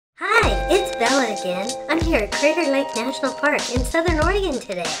It's Bella again. I'm here at Crater Lake National Park in Southern Oregon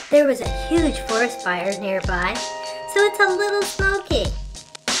today. There was a huge forest fire nearby, so it's a little smoky.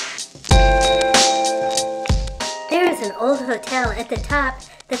 There is an old hotel at the top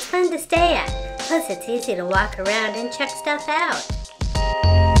that's fun to stay at. Plus it's easy to walk around and check stuff out.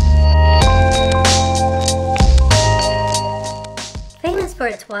 Famous for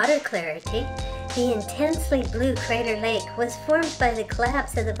its water clarity, the intensely blue Crater Lake was formed by the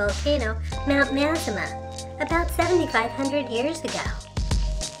collapse of the volcano Mount Mazama about 7,500 years ago.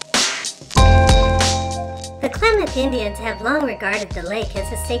 The Klamath Indians have long regarded the lake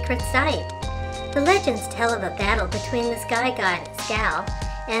as a sacred site. The legends tell of a battle between the sky god Skal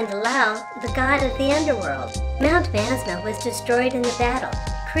and Lau, the god of the underworld. Mount Mazama was destroyed in the battle,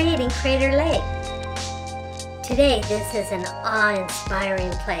 creating Crater Lake. Today, this is an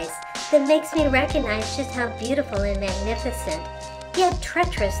awe-inspiring place that makes me recognize just how beautiful and magnificent, yet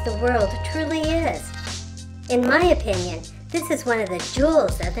treacherous the world truly is. In my opinion, this is one of the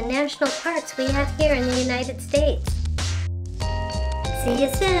jewels of the national parks we have here in the United States. See you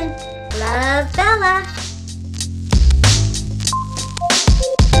soon. Love, Bella!